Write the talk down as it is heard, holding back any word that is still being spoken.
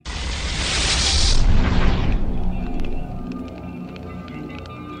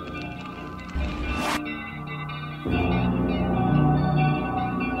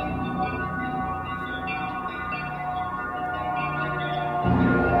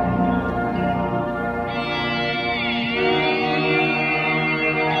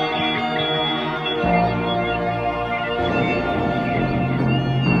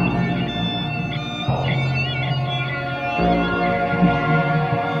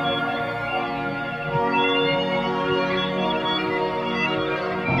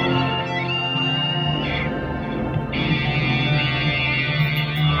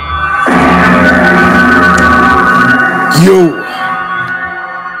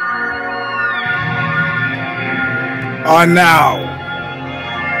are now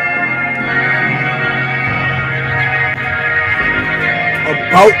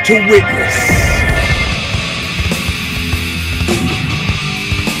about to witness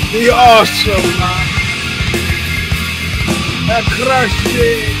the awesome, the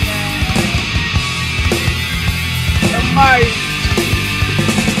crushing, the might,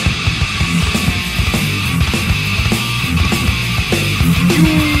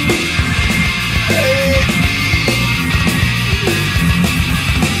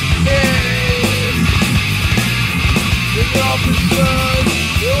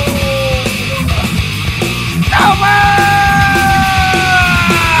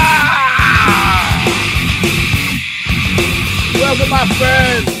 welcome, my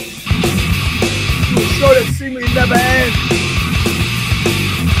friends, to a show that seemingly never ends.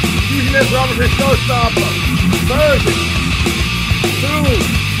 Eugene is Robinson Show Stomper, version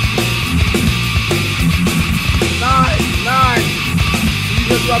 299.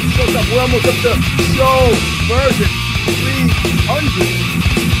 Eugene is Robinson Show Stomper. We're almost up to show version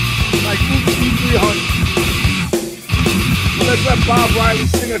 300. Like 300. So let's let Bob Riley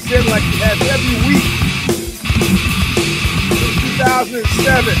sing us in like he has every week. 2007,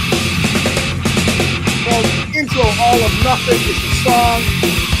 called Intro All of Nothing. It's a song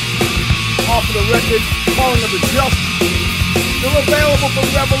off of the record Calling of the Just, still available from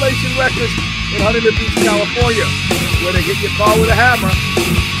Revelation Records in Huntington Beach, California, where they hit your car with a hammer,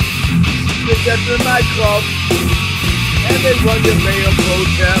 they get to the nightclub, and they run your mayor pro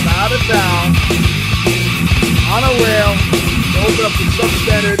tem out of town on a rail to open up the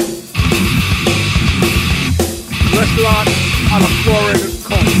substandard restaurant on a Florida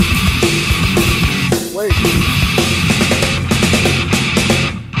coast. Wait.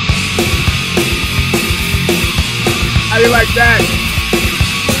 How do you like that?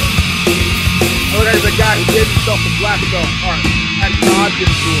 I look like the guy who gave himself a black belt. All right, and God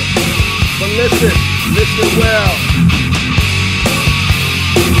didn't do it. But listen well.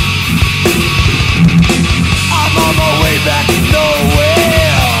 I'm on my way back to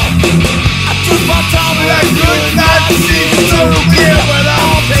nowhere. I took my time and I could not see so clear, but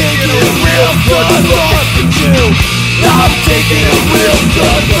I'm taking a real good look at you. I'm taking a real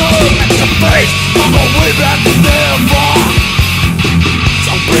good look at your face. I'm on my way back to never.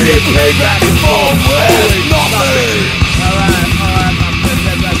 So bring payback and forward with nothing. All right, my friend,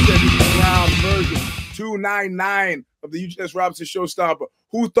 as I said, this is round version 299 of the Eugene Robinson Show Stomper.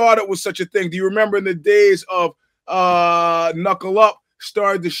 Who thought it was such a thing? Do you remember in the days of Knuckle Up,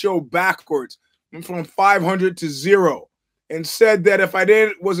 started the show backwards from 500 to 0, and said that if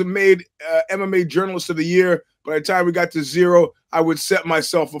I wasn't made MMA Journalist of the Year by the time we got to 0, I would set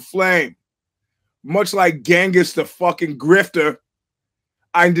myself aflame. Much like Genghis the fucking grifter,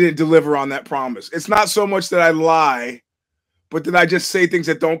 I didn't deliver on that promise. It's not so much that I lie, but that I just say things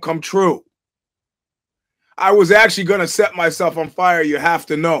that don't come true. I was actually going to set myself on fire, you have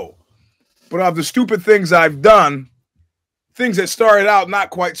to know. But of the stupid things I've done, things that started out not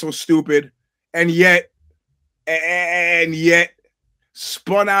quite so stupid, and yet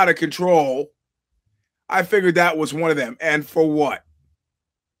spun out of control, I figured that was one of them. And for what?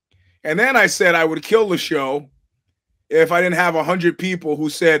 And then I said I would kill the show if I didn't have 100 people who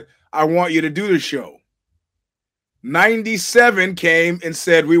said, I want you to do the show. 97 came and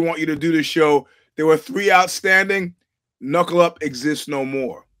said, we want you to do the show. There were 3 outstanding. Knuckle Up exists no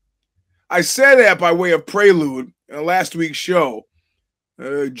more. I said that by way of prelude in last week's show.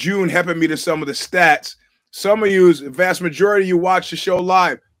 June helping me to some of the stats. Some of you, the vast majority of you watch the show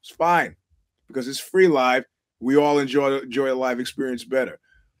live. It's fine because it's free live. We all enjoy a live experience better.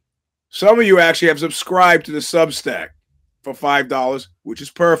 Some of you actually have subscribed to the Substack for $5, which is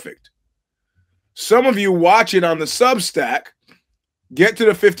perfect. Some of you watch it on the Substack, get to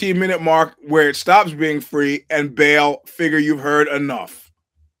the 15-minute mark where it stops being free, and bail, figure you've heard enough.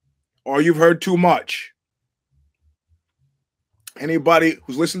 Or you've heard too much. Anybody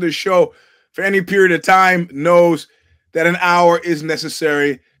who's listened to the show for any period of time knows that an hour is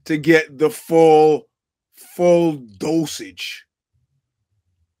necessary to get the full dosage.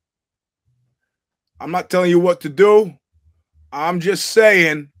 I'm not telling you what to do. I'm just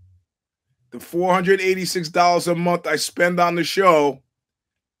saying the $486 a month I spend on the show,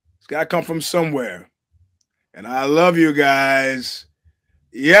 it's got to come from somewhere. And I love you guys.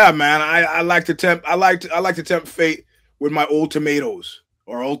 Yeah, man, I like to tempt fate with my ultimatums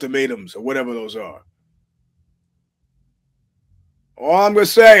or ultimatums or whatever those are. All I'm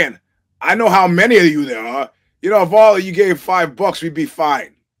just saying, I know how many of you there are. You know, if all of you gave $5, we'd be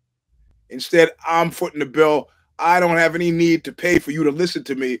fine. Instead, I'm footing the bill. I don't have any need to pay for you to listen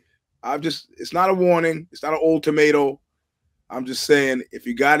to me. It's not a warning. It's not an old tomato. I'm just saying, if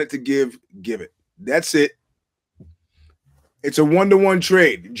you got it to give it. That's it. It's a 1-to-1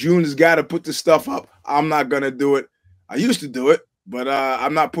 trade. June has got to put the stuff up. I'm not going to do it. I used to do it, but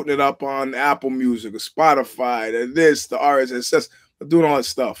I'm not putting it up on Apple Music or Spotify, the RSS. I'm doing all that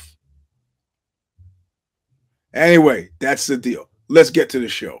stuff. Anyway, that's the deal. Let's get to the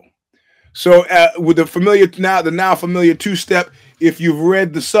show. So with the now familiar two-step, if you've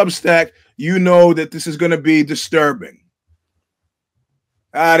read the Substack, you know that this is going to be disturbing.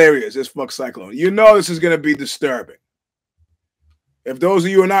 There he is. This fuck Cyclone. You know this is going to be disturbing. If those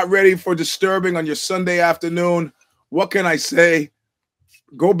of you are not ready for disturbing on your Sunday afternoon, what can I say?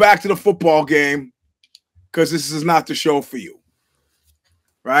 Go back to the football game, because this is not the show for you.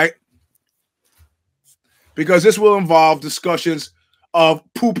 Right? Because this will involve discussions of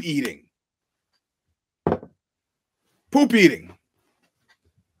poop eating. Poop eating.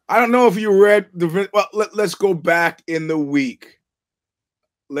 I don't know if you read let's go back in the week.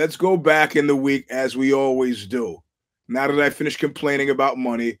 Let's go back in the week as we always do. Now that I finished complaining about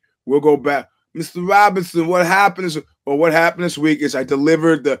money, we'll go back. Mr. Robinson, what happened this week is I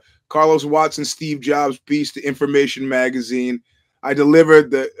delivered the Carlos Watson, Steve Jobs piece to Information Magazine. I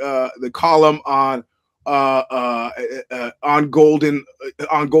delivered the column on Golden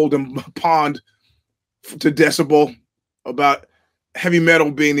Pond to Decibel about heavy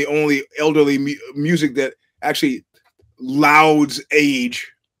metal being the only elderly music that actually louds age.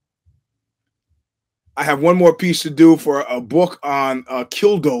 I have one more piece to do for a book on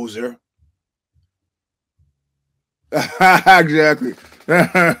Killdozer. Exactly.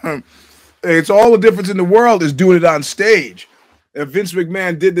 It's all the difference in the world is doing it on stage. If Vince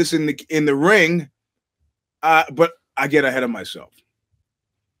McMahon did this in the ring, but I get ahead of myself.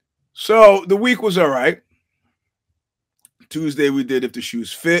 So the week was all right. Tuesday we did If the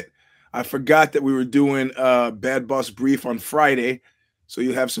Shoes Fit. I forgot that we were doing Bad Boss Brief on Friday. So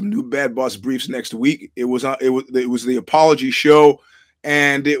you have some new Bad Boss Briefs next week. It was the apology show,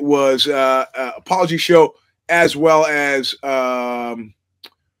 and it was apology show as well as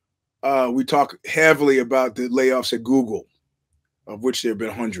we talk heavily about the layoffs at Google, of which there have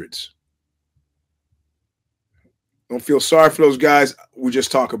been hundreds. Don't feel sorry for those guys. We just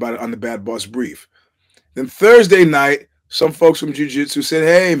talk about it on the Bad Boss Brief. Then Thursday night, some folks from Jiu-Jitsu said,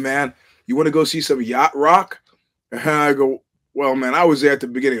 "Hey, man, you want to go see some yacht rock?" And I go, "Well, man, I was there at the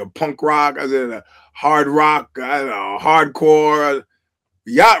beginning of punk rock. I was at a hard rock, hardcore,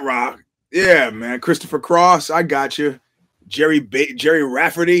 yacht rock. Yeah, man. Christopher Cross, I got you. Jerry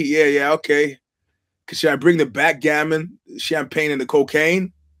Rafferty, yeah, okay. Should I bring the backgammon, champagne, and the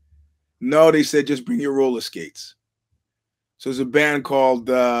cocaine?" No, they said just bring your roller skates. So there's a band called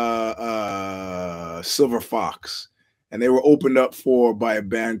Silver Fox, and they were opened up by a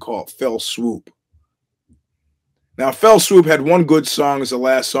band called Fell Swoop. Now, Fell Swoop had one good song as the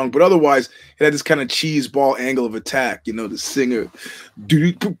last song, but otherwise it had this kind of cheese ball angle of attack. You know, the singer, I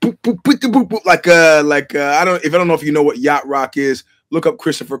don't know if you know what yacht rock is. Look up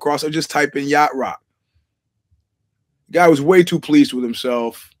Christopher Cross or just type in yacht rock. The guy was way too pleased with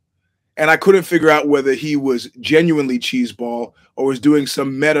himself, and I couldn't figure out whether he was genuinely cheeseball or was doing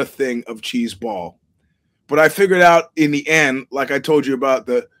some meta thing of cheeseball. But I figured out in the end, like I told you about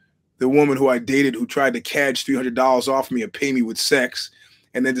the woman who I dated who tried to cadge $300 off me and pay me with sex,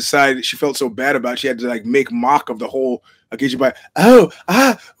 and then decided she felt so bad about it, she had to make mock of the whole occasion by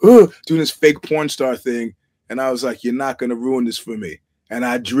doing this fake porn star thing. And I was like, "You're not going to ruin this for me." And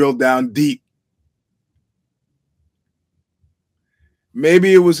I drilled down deep.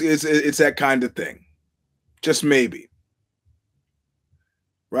 Maybe it's that kind of thing. Just maybe.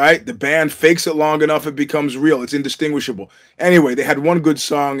 Right? The band fakes it long enough, it becomes real. It's indistinguishable. Anyway, they had one good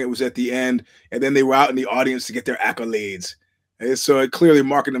song. It was at the end. And then they were out in the audience to get their accolades. And so it clearly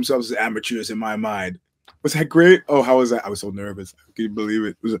marketed themselves as amateurs in my mind. Was that great? Oh, how was that? I was so nervous. Can you believe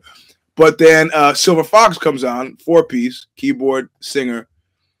it? But then Silver Fox comes on, 4-piece, keyboard, singer,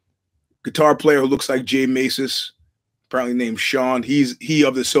 guitar player who looks like Jay Macis, apparently named Sean. He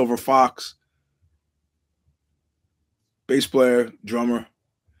of the Silver Fox. Bass player, drummer.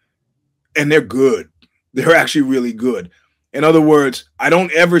 And they're good. They're actually really good. In other words, I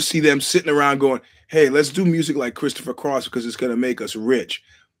don't ever see them sitting around going, "Hey, let's do music like Christopher Cross because it's going to make us rich."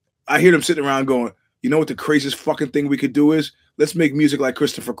 I hear them sitting around going, "You know what the craziest fucking thing we could do is? Let's make music like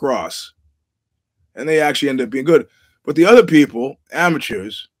Christopher Cross." And they actually end up being good. But the other people,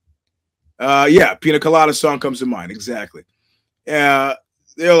 amateurs, Pina Colada song comes to mind. Exactly. They're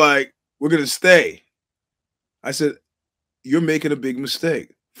like, "We're going to stay." I said, "You're making a big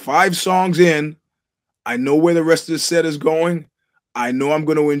mistake. 5 songs in, I know where the rest of the set is going. I know I'm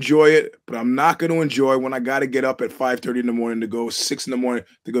going to enjoy it, but I'm not going to enjoy when I got to get up at 5:30 in the morning to go 6 in the morning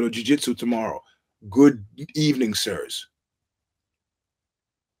to go to jiu-jitsu tomorrow. Good evening, sirs.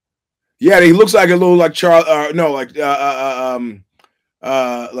 Yeah, he looks like a little like Charlie.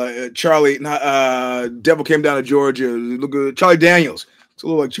 Charlie. Devil Came Down to Georgia. Look at Charlie Daniels. It's a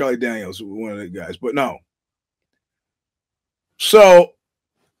little like Charlie Daniels, one of the guys, but no. So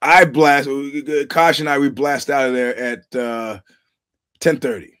I blast. Kosh and I, we blast out of there at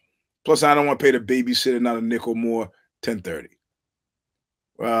 10:30. Plus, I don't want to pay the babysitter not a nickel more. 10:30.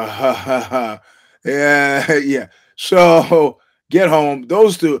 Yeah. So get home.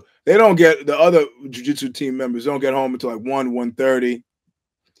 Those two, they don't get, the other jiu-jitsu team members don't get home until like 1:30.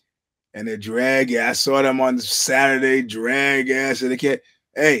 And they drag ass. I saw them on Saturday, drag ass, and they can't.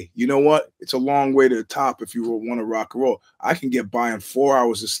 Hey, you know what? It's a long way to the top if you want to rock and roll. I can get by on 4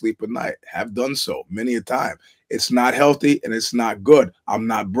 hours of sleep a night. Have done so many a time. It's not healthy and it's not good. I'm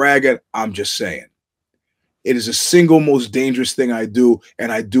not bragging. I'm just saying. It is the single most dangerous thing I do,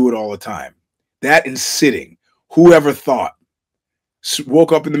 and I do it all the time. That and sitting. Whoever thought?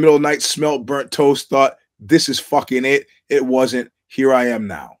 Woke up in the middle of the night, smelled burnt toast, thought, this is fucking it. It wasn't. Here I am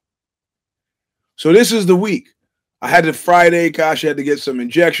now. So this is the week. I had the Friday, gosh, I had to get some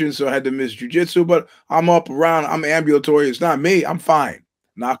injections, so I had to miss jiu-jitsu, but I'm up around, I'm ambulatory. It's not me. I'm fine.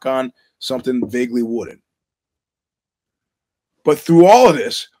 Knock on something vaguely wooden. But through all of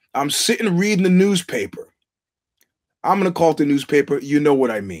this, I'm sitting reading the newspaper. I'm going to call it the newspaper. You know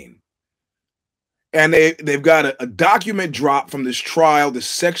what I mean. And they've got a document drop from this trial, the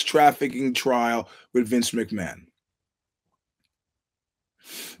sex trafficking trial with Vince McMahon.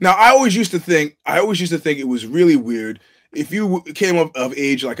 Now, I always used to think it was really weird. If you came of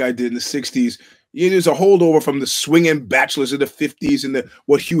age like I did in the 60s, there's a holdover from the swinging bachelors of the 50s and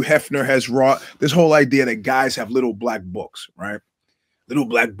what Hugh Hefner has wrought. This whole idea that guys have little black books, right? Little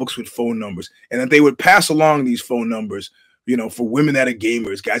black books with phone numbers. And that they would pass along these phone numbers, for women that are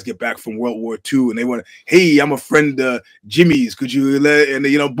gamers. Guys get back from World War II and they want to, hey, I'm a friend of Jimmy's. Could you let, and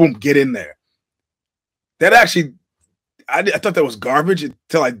boom, get in there. That actually, I thought that was garbage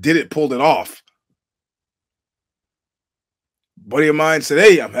until I pulled it off. Buddy of mine said,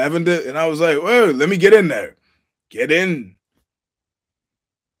 hey, I'm having to, and I was like, well, let me get in there. Get in.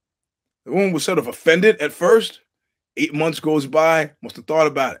 The woman was sort of offended at first. 8 months goes by, must have thought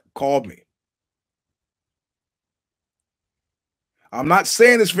about it, called me. I'm not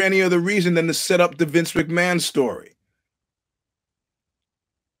saying this for any other reason than to set up the Vince McMahon story.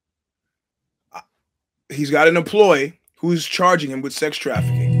 He's got an employee who's charging him with sex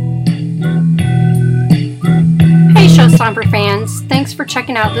trafficking. Hey, Show Stomper fans. Thanks for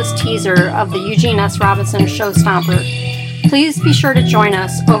checking out this teaser of the Eugene S. Robinson Show Stomper. Please be sure to join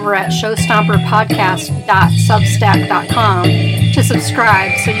us over at showstomperpodcast.substack.com to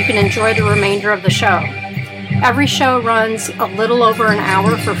subscribe so you can enjoy the remainder of the show. Every show runs a little over an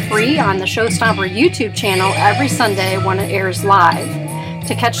hour for free on the Show Stomper YouTube channel every Sunday when it airs live.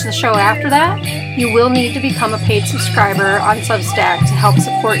 To catch the show after that, you will need to become a paid subscriber on Substack to help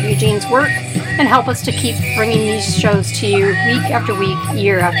support Eugene's work and help us to keep bringing these shows to you week after week,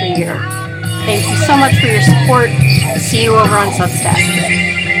 year after year. Thank you so much for your support. See you over on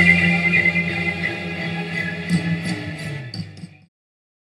Substack.